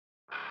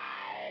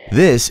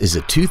This is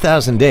a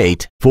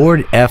 2008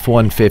 Ford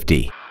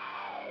F-150.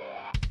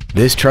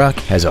 This truck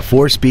has a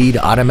 4-speed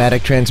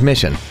automatic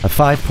transmission, a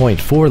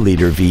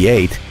 5.4-liter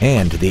V8,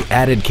 and the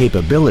added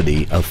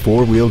capability of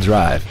 4-wheel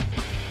drive.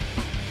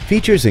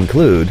 Features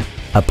include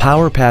a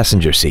power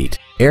passenger seat,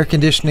 air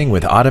conditioning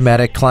with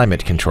automatic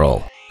climate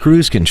control,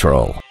 cruise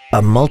control,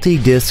 a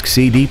multi-disc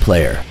CD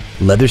player,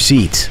 leather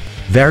seats,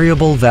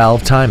 variable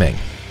valve timing,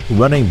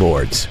 running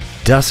boards,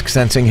 dusk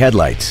sensing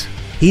headlights,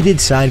 heated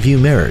side view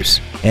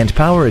mirrors, and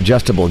power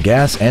adjustable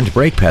gas and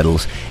brake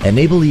pedals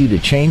enable you to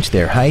change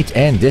their height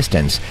and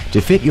distance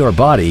to fit your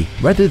body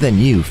rather than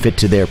you fit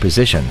to their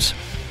positions.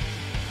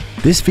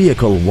 This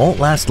vehicle won't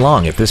last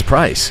long at this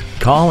price.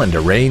 Call and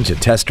arrange a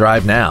test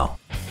drive now.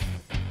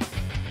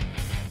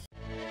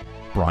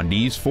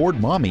 Brondes Ford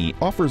Maumee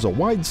offers a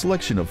wide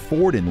selection of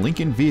Ford and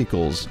Lincoln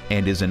vehicles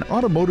and is an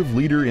automotive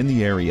leader in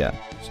the area.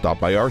 Stop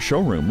by our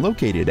showroom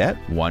located at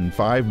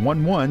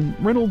 1511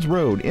 Reynolds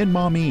Road in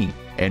Maumee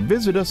and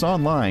visit us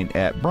online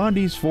at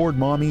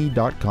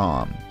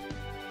BrondesFordMaumee.com.